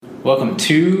Welcome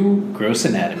to Gross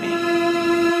Anatomy. Are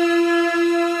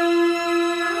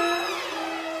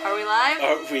we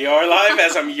live? We are live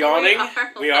as I'm yawning.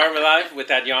 We are live with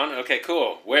that yawn. Okay,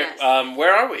 cool. Where Yes.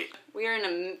 where are we? We are in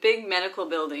a big medical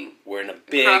building. We're in a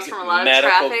big Across from a lot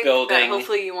medical of traffic building that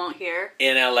hopefully you won't hear.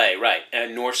 in LA, right?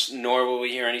 And nor will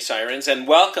we hear any sirens. And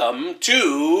welcome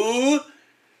to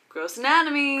Gross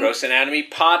Anatomy. Gross Anatomy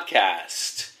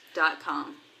Podcast.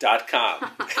 .com.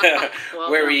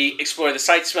 Where we explore the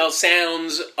sight, smell,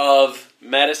 sounds of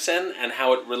medicine and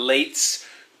how it relates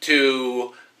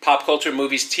to pop culture,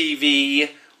 movies, TV,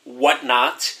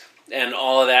 whatnot, and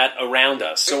all of that around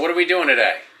us. So what are we doing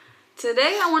today?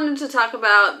 Today I wanted to talk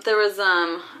about, there was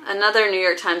another New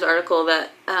York Times article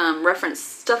that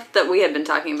referenced stuff that we had been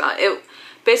talking about. It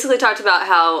basically talked about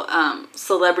how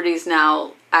celebrities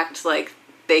now act like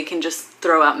they can just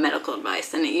throw out medical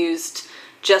advice, and it used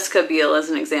Jessica Biel as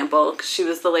an example, because she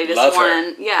was the latest Love one.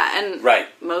 her. Yeah, and Right.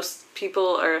 most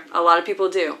people, or a lot of people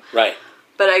do. Right.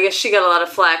 But I guess she got a lot of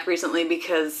flack recently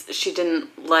because she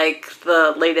didn't like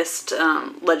the latest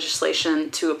legislation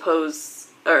to oppose,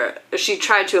 or she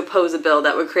tried to oppose a bill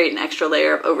that would create an extra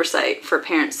layer of oversight for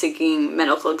parents seeking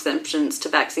medical exemptions to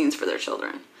vaccines for their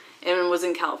children. And it was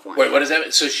in California. Wait, what is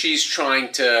that? So she's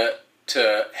trying to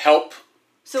help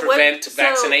prevent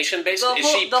vaccination, basically? Is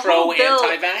she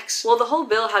pro-anti-vax? Well, the whole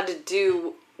bill had to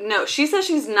do... No, she says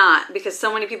she's not, because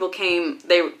so many people came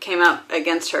up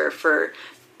against her for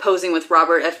posing with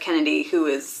Robert F. Kennedy, who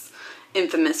is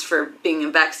infamous for being a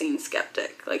vaccine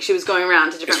skeptic. Like, she was going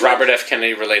around to different... Is Robert F.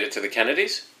 Kennedy related to the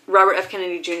Kennedys? Robert F.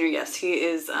 Kennedy Jr., yes. He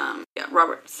is,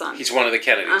 Robert's son. He's one of the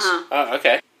Kennedys. Uh-huh. Oh,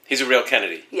 okay. He's a real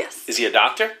Kennedy. Yes. Is he a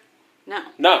doctor? No.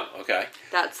 No, okay.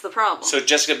 That's the problem. So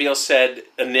Jessica Biel said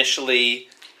initially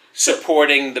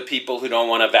supporting the people who don't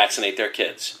want to vaccinate their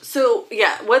kids. So,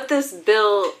 yeah, what this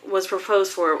bill was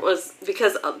proposed for was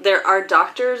because there are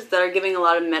doctors that are giving a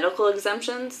lot of medical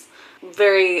exemptions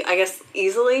very, I guess,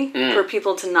 easily for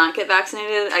people to not get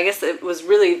vaccinated. I guess it was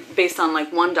really based on,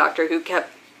 like, one doctor who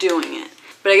kept doing it.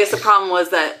 But I guess the problem was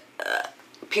that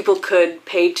people could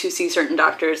pay to see certain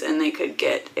doctors and they could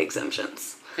get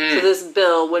exemptions. So this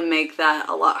bill would make that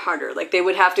a lot harder. Like, they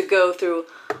would have to go through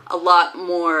a lot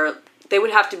more... They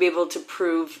would have to be able to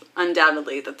prove,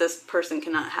 undoubtedly, that this person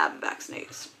cannot have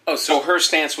vaccinates. Oh, so her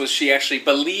stance was she actually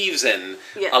believes in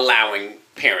allowing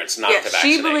parents not to vaccinate.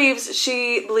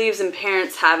 She believes in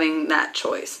parents having that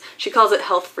choice. She calls it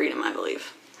health freedom, I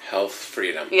believe. Health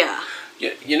freedom. Yeah.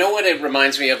 You know what it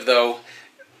reminds me of, though?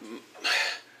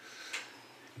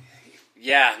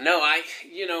 Yeah, no,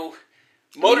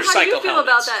 motorcycle How do you feel helmets.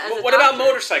 about that as a What about doctor?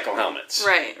 motorcycle helmets?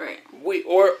 Right.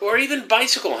 Or even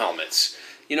bicycle helmets.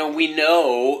 You know, we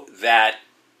know that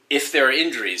if there are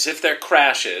injuries, if there are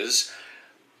crashes,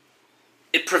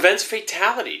 it prevents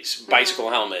fatalities.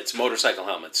 Bicycle helmets, motorcycle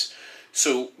helmets.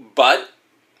 So, but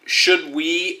should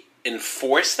we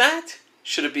enforce that?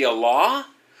 Should it be a law?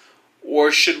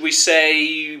 Or should we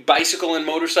say bicycle and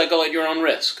motorcycle at your own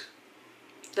risk?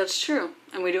 That's true.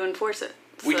 And we do enforce it.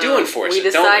 We do enforce it, We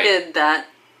don't we? decided that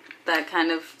that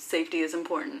kind of safety is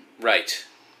important. Right.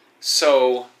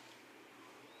 So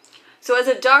as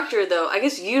a doctor, though, I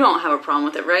guess you don't have a problem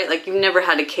with it, right? Like, you've never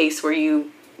had a case where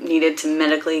you needed to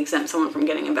medically exempt someone from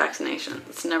getting a vaccination.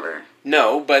 It's never...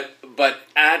 No, but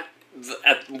at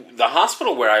the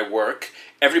hospital where I work,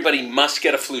 everybody must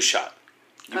get a flu shot.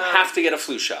 You have to get a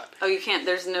flu shot. Oh, you can't?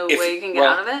 There's no way you can get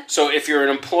out of it? So if you're an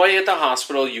employee at the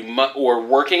hospital, or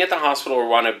working at the hospital, or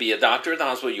want to be a doctor at the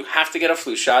hospital, you have to get a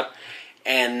flu shot.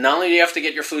 And not only do you have to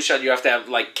get your flu shot, you have to have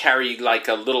carry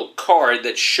a little card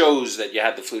that shows that you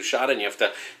had the flu shot, and you have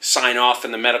to sign off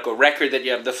in the medical record that you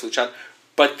have the flu shot.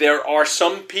 But there are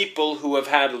some people who have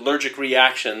had allergic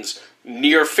reactions,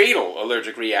 near fatal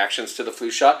allergic reactions to the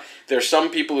flu shot. There are some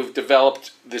people who've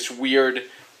developed this weird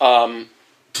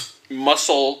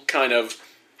muscle kind of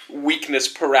weakness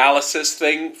paralysis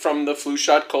thing from the flu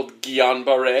shot called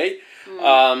Guillain-Barré.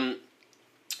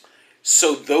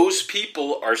 So those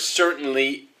people are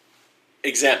certainly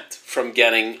exempt from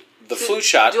getting the flu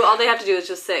shot. All they have to do is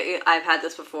just say, I've had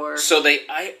this before. So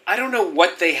I don't know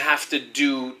what they have to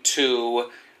do to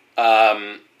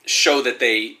show that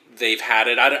they've had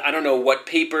it. I don't know what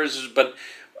papers, but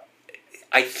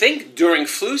I think during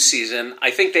flu season, I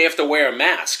think they have to wear a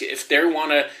mask. If they want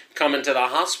to come into the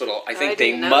hospital, I think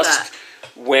they must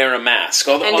wear a mask.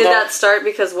 Did that start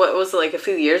because, what was it, a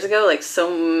few years ago?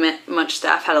 So much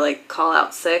staff had to, call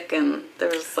out sick, and there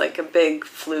was, a big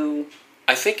flu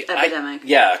I think epidemic.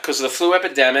 Because of the flu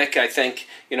epidemic, I think,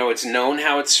 it's known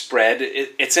how it's spread.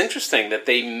 It's interesting that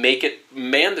they make it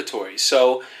mandatory.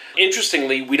 So,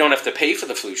 interestingly, we don't have to pay for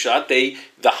the flu shot. The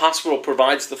hospital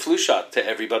provides the flu shot to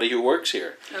everybody who works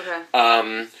here. Okay.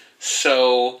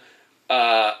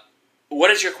 What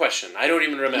is your question? I don't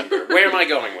even remember. Where am I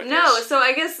going with this? No, so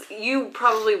I guess you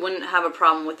probably wouldn't have a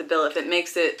problem with the bill if it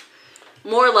makes it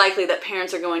more likely that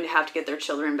parents are going to have to get their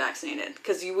children vaccinated,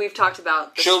 because we've talked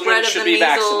about the Children spread of should the be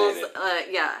measles.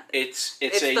 vaccinated.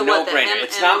 It's a the no-brainer.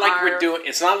 It's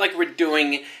not like we're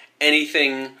doing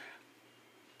anything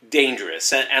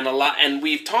dangerous, and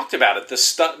we've talked about it.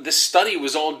 This study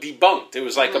was all debunked. It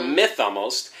was like a myth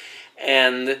almost,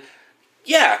 and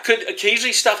could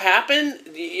occasionally stuff happen?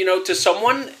 To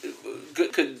someone,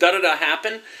 could da-da-da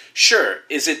happen? Sure.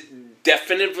 Is it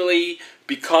definitively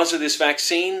because of this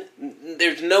vaccine?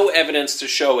 There's no evidence to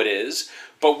show it is,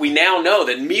 but we now know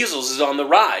that measles is on the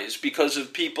rise because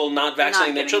of people not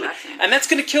vaccinating their children. And that's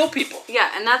going to kill people.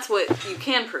 Yeah, and that's what you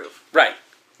can prove. Right.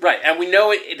 And we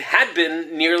know it had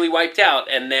been nearly wiped out,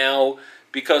 and now,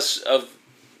 because of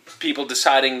people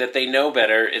deciding that they know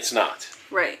better, it's not.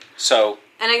 Right. So...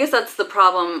 And I guess that's the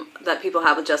problem that people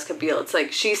have with Jessica Biel. It's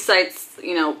like she cites,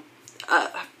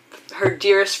 her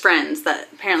dearest friends that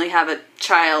apparently have a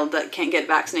child that can't get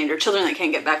vaccinated, or children that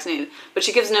can't get vaccinated, but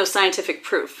she gives no scientific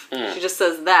proof. She just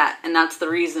says that, and that's the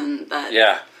reason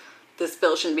that this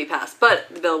bill shouldn't be passed. But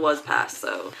the bill was passed,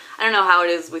 so I don't know how it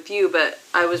is with you, but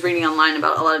I was reading online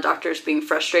about a lot of doctors being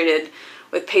frustrated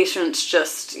with patients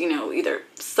just, either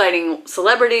citing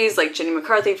celebrities like Jenny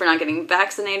McCarthy for not getting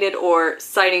vaccinated, or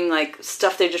citing like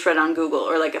stuff they just read on Google,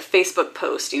 or like a Facebook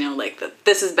post, like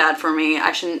this is bad for me,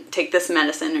 I shouldn't take this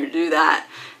medicine or do that.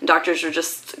 And doctors are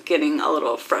just getting a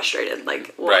little frustrated.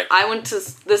 Like, well, right.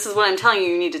 This is what I'm telling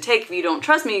you need to take. If you don't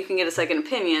trust me, you can get a second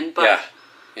opinion. But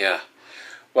Yeah.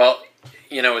 Well,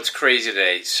 it's crazy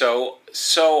today. So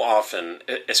often,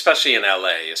 especially in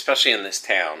LA, especially in this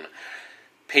town,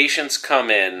 patients come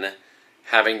in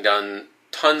having done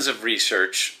tons of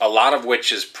research, a lot of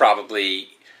which is probably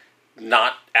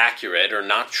not accurate or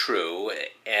not true,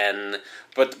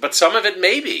 but some of it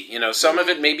may be. Some of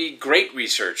it may be great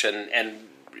research,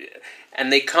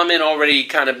 and they come in already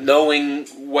kind of knowing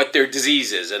what their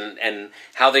disease is and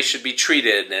how they should be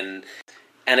treated,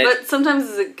 but sometimes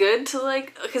is it good to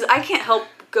because I can't help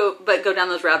go down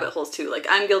those rabbit holes too. Like,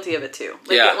 I'm guilty of it too.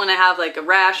 When I have like a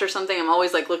rash or something, I'm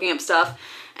always like looking up stuff.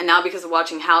 And now, because of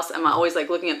watching House, I'm always like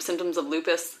looking up symptoms of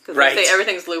lupus, because they say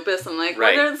everything's lupus. I'm like,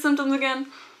 what are the symptoms again?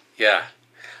 Yeah.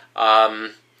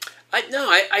 I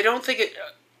don't think it.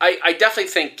 I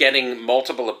definitely think getting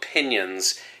multiple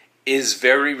opinions is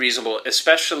very reasonable,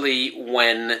 especially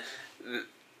when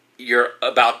you're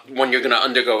going to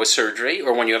undergo a surgery,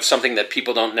 or when you have something that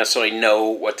people don't necessarily know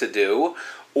what to do,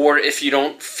 or if you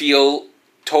don't feel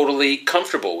totally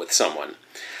comfortable with someone.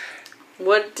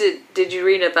 What did you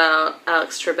read about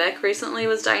Alex Trebek recently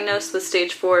was diagnosed with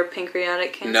stage 4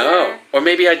 pancreatic cancer? No. Or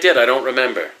maybe I did. I don't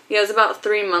remember. Yeah, it was about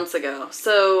 3 months ago.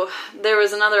 So there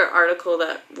was another article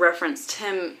that referenced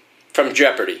him. From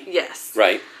Jeopardy. Yes.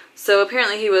 Right. So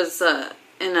apparently he was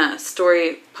in a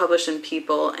story published in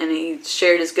People, and he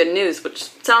shared his good news, which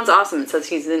sounds awesome. It says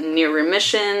he's in near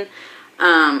remission.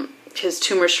 His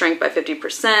tumor shrank by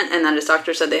 50%, and that his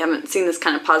doctor said they haven't seen this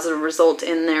kind of positive result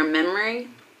in their memory.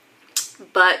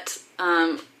 But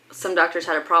some doctors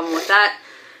had a problem with that,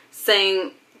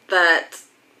 saying that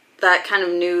kind of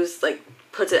news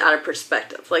puts it out of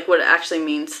perspective, what it actually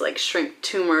means to shrink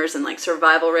tumors and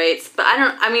survival rates. But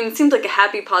it seems like a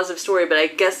happy, positive story, but I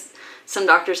guess some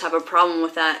doctors have a problem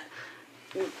with that,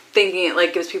 thinking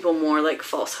it gives people more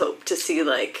false hope to see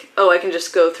I can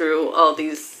just go through all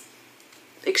these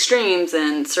extremes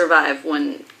and survive,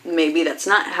 when maybe that's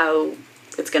not how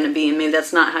it's going to be, and maybe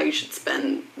that's not how you should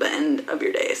spend the end of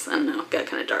your days. I don't know, got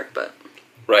kind of dark, but...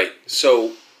 Right,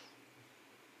 so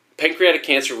pancreatic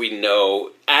cancer, we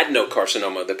know,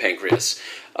 adenocarcinoma of the pancreas,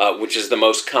 which is the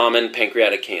most common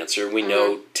pancreatic cancer, we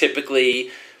know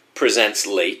typically presents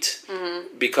late,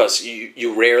 because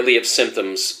you rarely have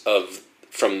symptoms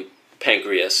from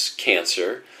pancreas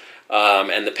cancer,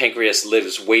 and the pancreas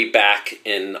lives way back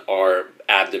in our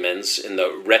abdomens, in the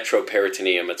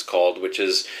retroperitoneum it's called, which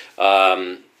is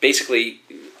basically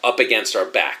up against our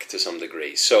back to some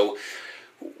degree. So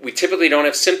we typically don't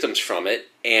have symptoms from it,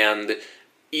 and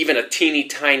even a teeny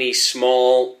tiny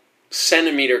small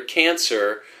centimeter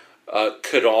cancer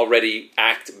could already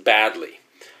act badly.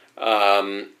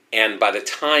 And by the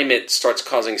time it starts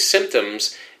causing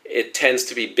symptoms, it tends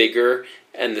to be bigger,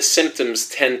 and the symptoms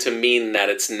tend to mean that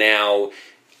it's now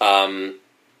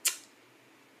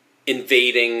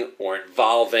invading or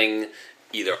involving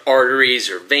either arteries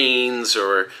or veins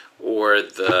or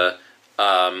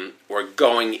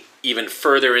going even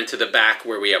further into the back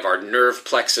where we have our nerve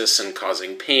plexus and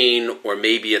causing pain, or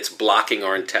maybe it's blocking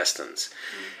our intestines.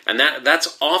 And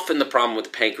that's often the problem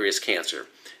with pancreas cancer.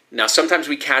 Now, sometimes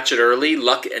we catch it early,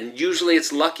 and usually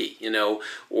it's lucky,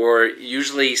 or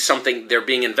usually they're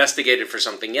being investigated for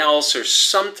something else, or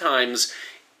sometimes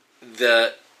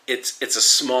it's a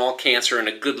small cancer in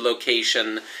a good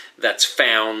location that's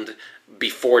found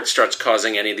before it starts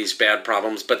causing any of these bad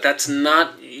problems. But that's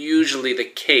not usually the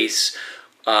case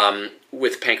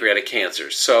with pancreatic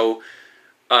cancer. So,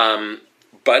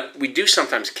 but we do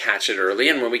sometimes catch it early,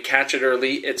 and when we catch it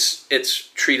early, it's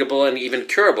treatable and even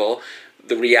curable.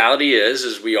 The reality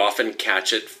is we often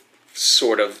catch it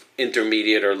sort of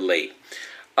intermediate or late.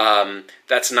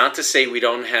 That's not to say we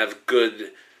don't have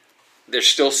good. There's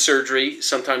still surgery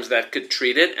sometimes that could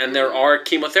treat it, and there are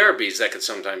chemotherapies that could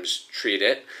sometimes treat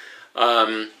it.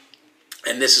 And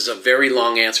this is a very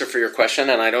long answer for your question,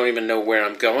 and I don't even know where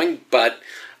I'm going. But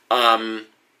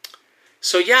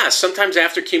so yeah, sometimes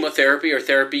after chemotherapy or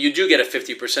therapy, you do get a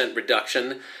 50%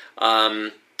 reduction,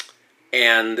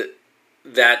 and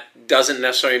that doesn't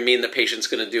necessarily mean the patient's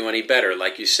going to do any better.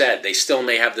 Like you said, they still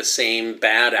may have the same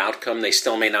bad outcome. They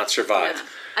still may not survive. Yeah.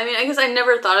 I mean, I guess I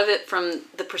never thought of it from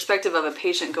the perspective of a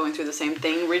patient going through the same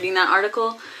thing, reading that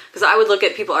article. Because I would look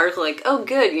at people's article like, oh,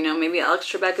 good, maybe Alex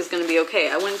Trebek is going to be okay.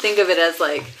 I wouldn't think of it as,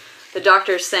 like, the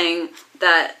doctor saying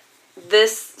that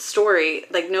this story,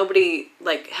 like, nobody,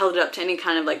 like, held it up to any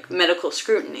kind of, like, medical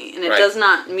scrutiny. And it does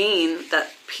not mean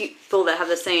that people that have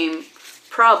the same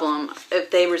problem, if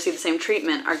they receive the same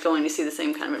treatment, are going to see the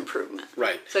same kind of improvement.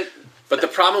 Right. So, but the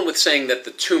problem with saying that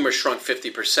the tumor shrunk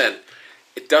 50%,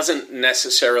 it doesn't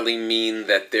necessarily mean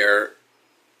that their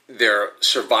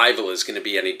survival is going to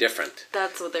be any different.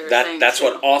 That's what they were saying. That's too.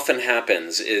 What often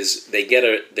happens is they get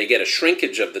a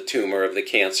shrinkage of the tumor, of the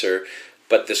cancer,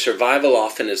 but the survival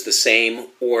often is the same.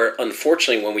 Or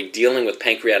unfortunately, when we're dealing with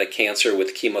pancreatic cancer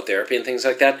with chemotherapy and things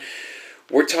like that,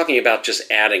 we're talking about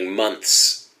just adding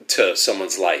months to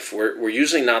someone's life. We're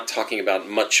usually not talking about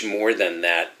much more than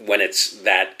that when it's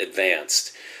that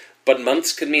advanced. But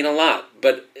months could mean a lot.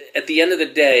 But at the end of the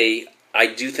day, I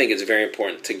do think it's very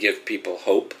important to give people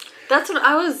hope. That's what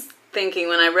I was thinking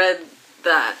when I read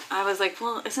that. I was like,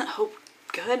 well, isn't hope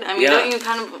good? I mean, don't you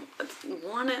kind of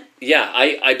want it? Yeah,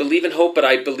 I believe in hope, but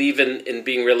I believe in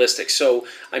being realistic. So,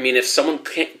 I mean, if someone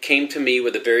came to me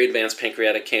with a very advanced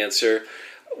pancreatic cancer,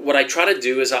 what I try to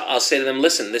do is I'll say to them,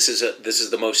 listen, this is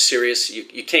the most serious.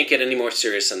 You can't get any more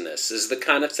serious than this. This is the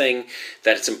kind of thing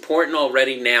that it's important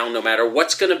already now, no matter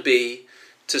what's going to be,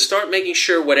 to start making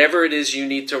sure whatever it is you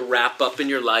need to wrap up in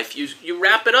your life, you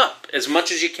wrap it up as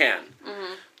much as you can.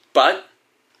 Mm-hmm. But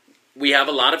we have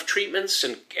a lot of treatments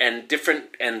and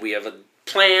different, and we have a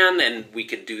plan, and we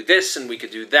could do this and we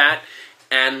could do that,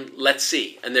 and let's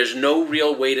see. And there's no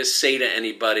real way to say to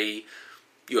anybody,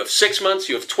 you have 6 months,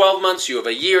 you have 12 months, you have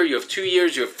a year, you have 2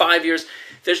 years, you have 5 years.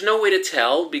 There's no way to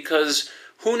tell, because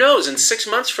who knows, in 6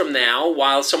 months from now,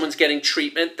 while someone's getting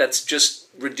treatment that's just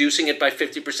reducing it by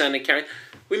 50% and carrying,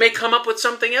 we may come up with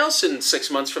something else in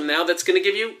 6 months from now that's going to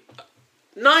give you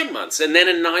 9 months. And then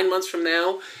in 9 months from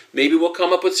now, maybe we'll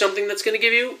come up with something that's going to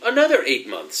give you another 8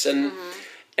 months. And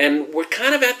we're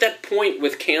kind of at that point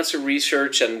with cancer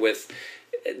research and with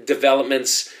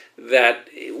developments that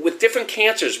with different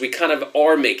cancers, we kind of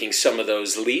are making some of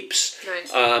those leaps.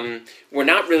 Right. We're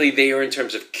not really there in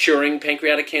terms of curing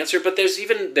pancreatic cancer, but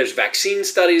there's vaccine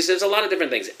studies. There's a lot of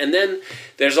different things. And then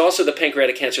there's also the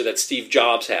pancreatic cancer that Steve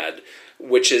Jobs had,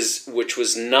 which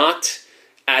was not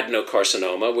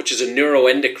adenocarcinoma, which is a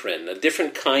neuroendocrine, a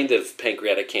different kind of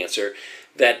pancreatic cancer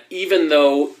that, even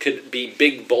though could be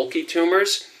big, bulky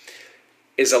tumors,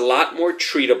 is a lot more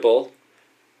treatable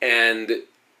and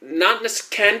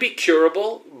can be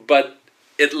curable, but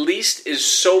at least is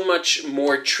so much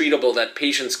more treatable that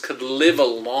patients could live a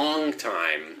long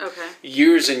time,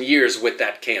 years and years with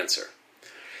that cancer.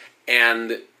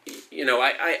 And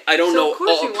I don't know. So of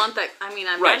course you want that. I mean,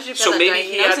 I imagine you've so that maybe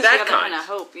he had that kind of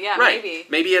hope. Yeah, right.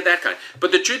 Maybe he had that kind.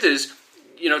 But the truth is,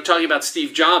 talking about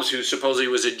Steve Jobs, who supposedly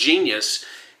was a genius,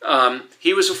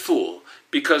 he was a fool,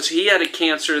 because he had a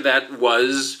cancer that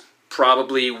was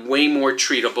probably way more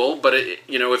treatable. But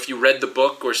if you read the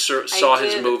book or saw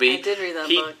his movie, I did read that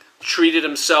he book. Treated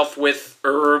himself with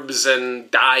herbs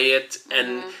and diet,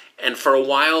 and for a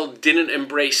while didn't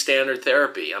embrace standard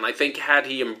therapy. And I think had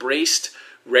he embraced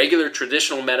regular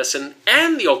traditional medicine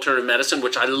and the alternative medicine,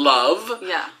 which I love,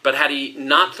 but had he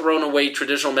not thrown away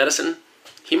traditional medicine,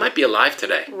 he might be alive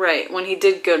today. Right. When he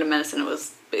did go to medicine, it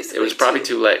was basically... It was probably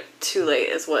too late. Too late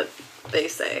is what they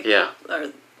say. Yeah.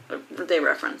 Or they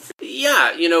reference.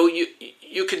 Yeah,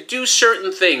 you could do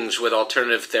certain things with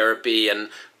alternative therapy,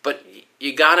 but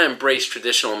you gotta embrace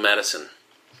traditional medicine.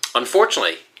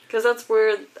 Unfortunately. Because that's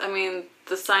where,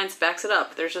 the science backs it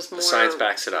up. There's just more... The science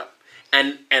backs it up.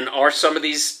 And are some of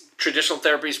these traditional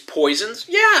therapies poisons?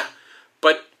 Yeah.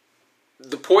 But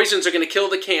the poisons are going to kill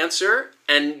the cancer,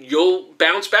 and you'll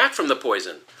bounce back from the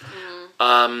poison.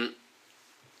 Alcohol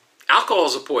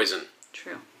is a poison.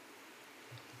 True.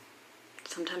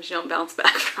 Sometimes you don't bounce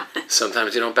back from it.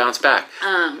 Sometimes you don't bounce back.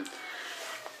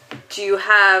 Do you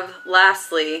have,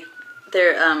 lastly...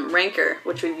 Their Ranker,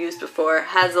 which we've used before,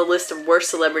 has a list of worst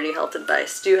celebrity health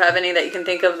advice. Do you have any that you can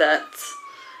think of that...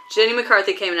 Jenny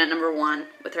McCarthy came in at number 1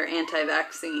 with her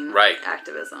anti-vaccine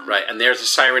activism. Right, and there's a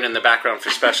siren in the background for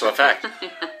special effect. Yeah.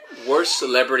 Worst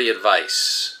celebrity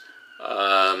advice.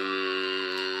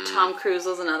 Tom Cruise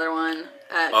was another one. He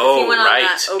went on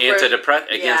that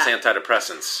against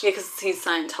antidepressants. Yeah, because he's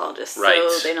Scientologist, right.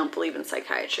 So they don't believe in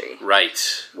psychiatry.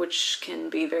 Right. Which can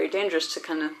be very dangerous to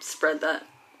kind of spread that.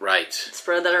 Right.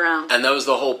 Spread that around. And that was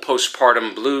the whole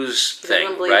postpartum blues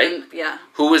thing, right? Yeah.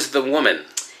 Who was the woman?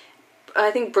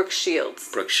 I think Brooke Shields.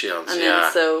 Brooke Shields, and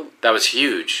yeah. So that was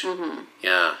huge. Mm-hmm.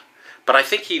 Yeah. But I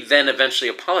think he then eventually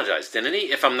apologized, didn't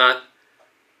he? If I'm not...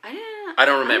 I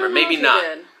don't remember. Maybe not.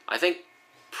 Did. I think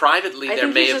privately there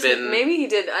may have been... Maybe he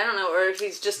did. I don't know. Or if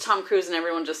he's just Tom Cruise and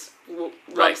everyone just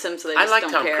loves him, so they just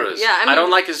don't care. I like Tom Cruise. Yeah, I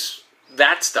don't like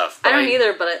that stuff. I don't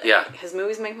either, but his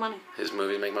movies make money. His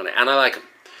movies make money. And I like him.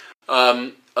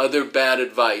 Other bad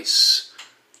advice.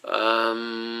 What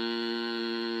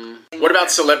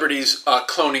about celebrities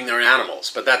cloning their animals?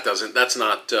 But that's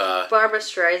not... Barbara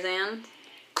Streisand.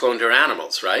 Cloned her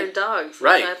animals, right? Her dogs.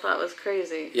 Right. Which I thought was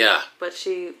crazy. Yeah. But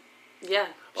she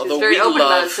was very open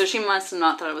about it, so she must have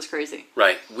not thought it was crazy.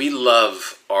 Right. We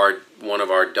love one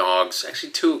of our dogs.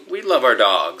 Actually, 2. We love our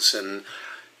dogs, and...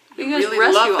 You guys really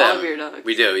rescue all of your dogs.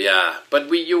 We do, yeah.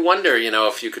 But you wonder,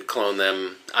 if you could clone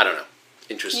them. I don't know.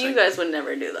 Interesting. You guys would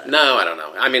never do that. No, I don't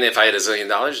know. If I had $1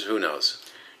 zillion, who knows?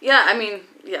 Yeah,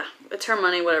 it's her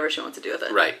money, whatever she wants to do with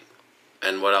it. Right.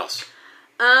 And what else?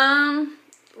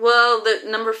 Well, the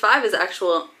number 5 is an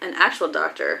actual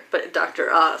doctor, but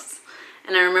Dr. Oz.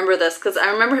 And I remember this because I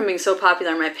remember him being so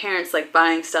popular, my parents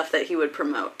buying stuff that he would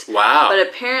promote. Wow. But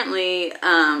apparently,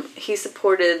 he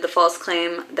supported the false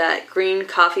claim that green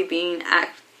coffee bean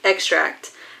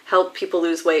extract helped people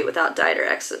lose weight without diet or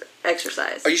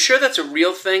exercise. Are you sure that's a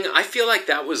real thing? I feel like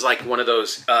that was one of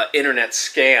those internet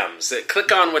scams that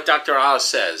click on what Dr. Oz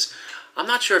says. I'm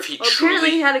not sure if he truly...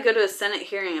 Apparently he had to go to a Senate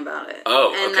hearing about it.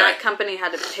 Oh, and that company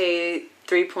had to pay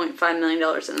 $3.5 million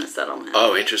in a settlement.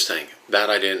 Oh, interesting. That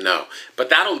I didn't know. But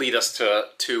that'll lead us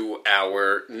to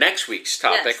our next week's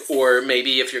topic, or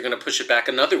maybe if you're going to push it back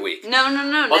another week. No.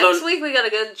 Next week we got a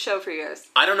good show for you guys.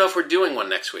 I don't know if we're doing one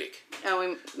next week.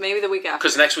 Oh, maybe the week after.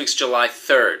 Because next week's July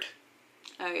 3rd.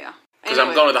 Oh, yeah. Because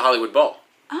I'm going to the Hollywood Bowl.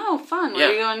 Oh, fun. What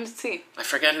are you going to see? I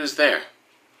forget who's there.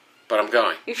 But I'm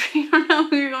going. You don't know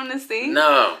who you're going to see?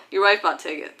 No. Your wife bought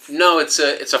tickets. No, it's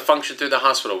a function through the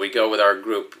hospital. We go with our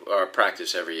group, our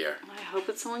practice every year. I hope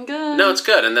it's someone good. No, it's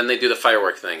good. And then they do the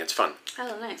firework thing. It's fun.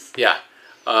 Oh, nice. Yeah.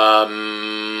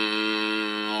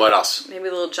 What else? Maybe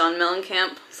a little John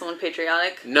Mellencamp, someone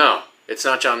patriotic. No, it's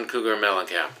not John Cougar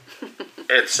Mellencamp.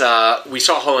 It's we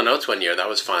saw Hall & Oates one year. That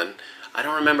was fun. I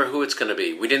don't remember who it's going to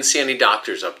be. We didn't see any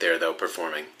doctors up there though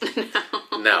performing.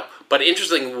 No. But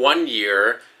interesting. One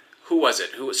year. Who was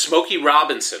it? Smokey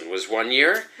Robinson was one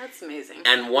year. That's amazing.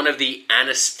 And one of the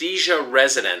anesthesia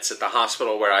residents at the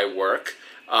hospital where I work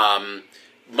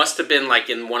must have been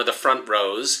in one of the front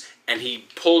rows, and he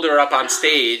pulled her up on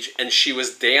stage, and she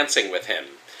was dancing with him.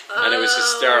 And it was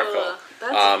hysterical.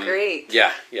 That's great.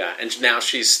 Yeah. And now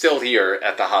she's still here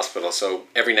at the hospital, so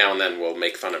every now and then we'll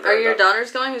make fun of her. Are your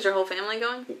daughters going? Is your whole family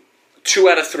going? 2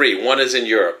 out of 3. One is in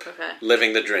Europe. Okay.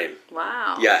 Living the dream.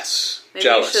 Wow. Yes. Maybe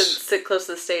Jealous. you should sit close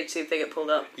to the stage, see if they get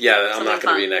pulled up. Yeah, I'm not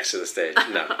going to be next to the stage.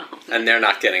 No. And they're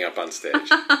not getting up on stage.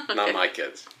 Okay. Not my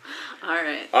kids. All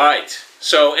right.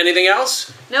 So, anything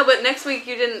else? No, but next week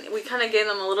you didn't... We kind of gave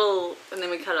them a little, and then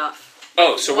we cut off.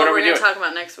 Oh, so what are we doing? We're going to talk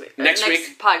about next week. Next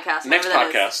week? Podcast. Next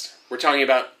podcast. We're talking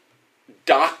about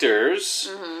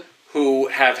doctors who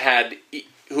have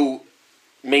who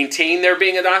maintain their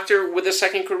being a doctor with a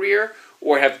second career,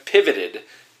 or have pivoted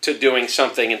to doing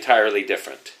something entirely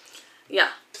different. Yeah.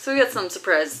 So we got some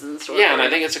surprises in store. Yeah, and I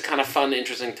think it's a kind of fun,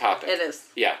 interesting topic. It is.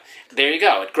 Yeah. There you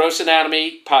go. At Gross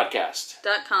Anatomy Podcast.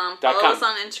 .com. Follow us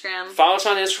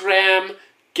on Instagram.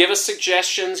 Give us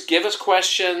suggestions. Give us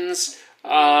questions.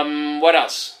 What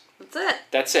else? That's it.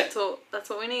 That's it. That's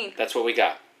what we need. That's what we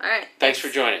got. All right. Thanks for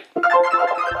joining.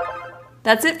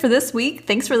 That's it for this week.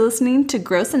 Thanks for listening to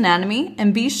Gross Anatomy,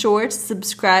 and be sure to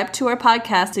subscribe to our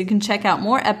podcast so you can check out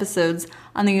more episodes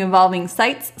on the evolving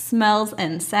sights, smells,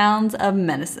 and sounds of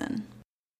medicine.